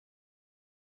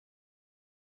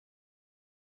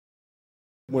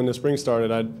When the spring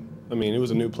started, I mean, it was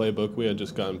a new playbook. We had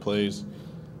just gotten plays.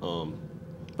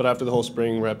 But after the whole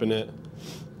spring repping it,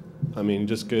 I mean,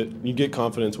 you get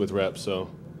confidence with reps, so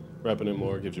repping it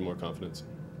more gives you more confidence.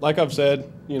 Like I've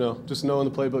said, just knowing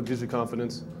the playbook gives you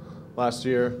confidence. Last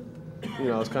year,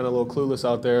 I was kind of a little clueless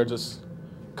out there, just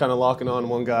kind of locking on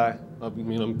one guy. I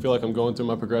feel like I'm going through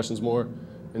my progressions more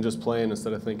and just playing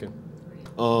instead of thinking.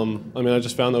 I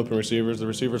just found the open receivers. The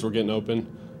receivers were getting open.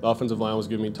 The offensive line was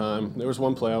giving me time. There was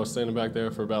one play I was standing back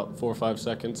there for about 4 or 5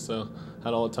 seconds, so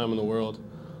had all the time in the world.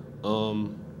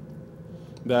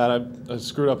 I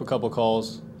screwed up a couple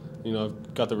calls.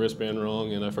 Got the wristband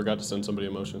wrong, and I forgot to send somebody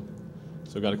a motion.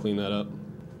 So got to clean that up.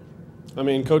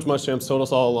 Coach Muschamp's told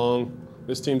us all along,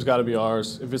 this team's got to be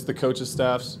ours. If it's the coach's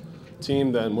staff's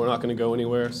team, then we're not going to go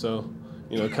anywhere. So,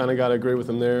 kind of got to agree with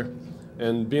him there.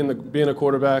 And being a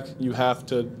quarterback, you have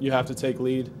to take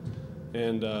lead,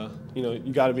 and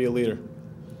you got to be a leader.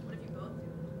 What if you both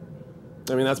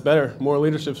do? That's better. More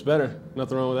leadership's better.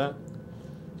 Nothing wrong with that.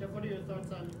 Jeff, what are your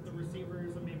thoughts on the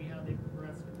receivers and maybe how they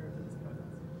progress compared to this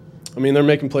podcast? They're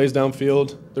making plays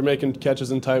downfield. They're making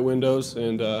catches in tight windows,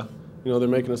 and they're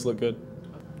making us look good.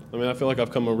 I feel like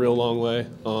I've come a real long way.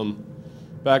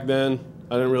 Back then,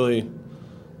 I didn't really,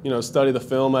 study the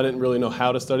film. I didn't really know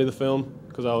how to study the film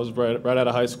because I was right out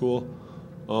of high school.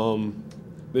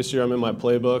 This year, I'm in my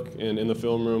playbook and in the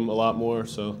film room a lot more,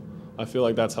 so I feel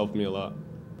like that's helped me a lot.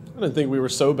 I didn't think we were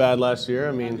so bad last year.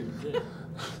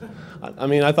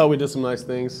 I thought we did some nice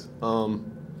things.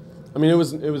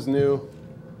 It was new,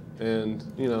 and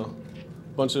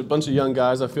bunch of young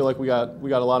guys. I feel like we got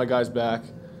a lot of guys back,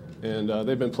 and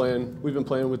we've been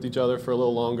playing with each other for a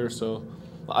little longer. So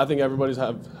I think everybody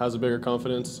has a bigger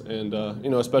confidence, and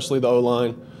especially the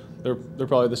O-line. They're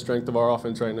probably the strength of our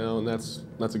offense right now, and that's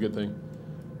a good thing.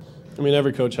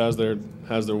 Every coach has their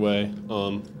way.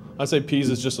 I'd say Pease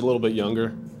is just a little bit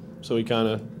younger, so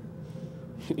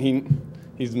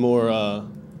he's more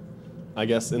I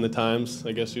guess in the times,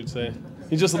 I guess you'd say.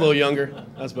 He's just a little younger.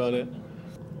 That's about it.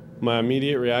 My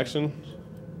immediate reaction,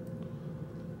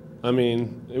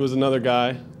 it was another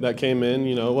guy that came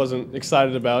in. I wasn't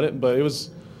excited about it, but it was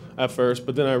at first.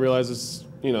 But then I realized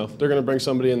they're going to bring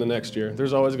somebody in the next year.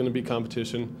 There's always going to be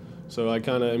competition. So I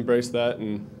kind of embraced that,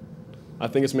 and I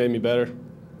think it's made me better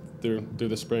through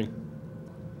the spring.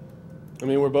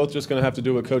 We're both just going to have to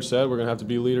do what Coach said. We're going to have to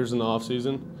be leaders in the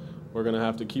offseason. We're going to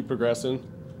have to keep progressing,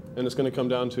 and it's going to come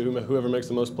down to whoever makes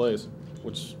the most plays,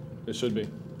 which it should be.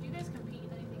 Do you guys compete in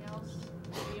anything else?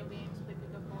 Video games, play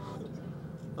pickup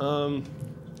ball?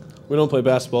 We don't play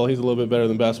basketball. He's a little bit better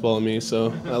than basketball than me,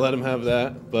 so I let him have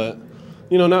that. But,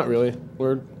 not really.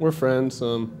 We're friends.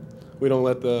 We don't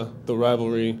let the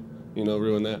rivalry,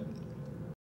 ruin that.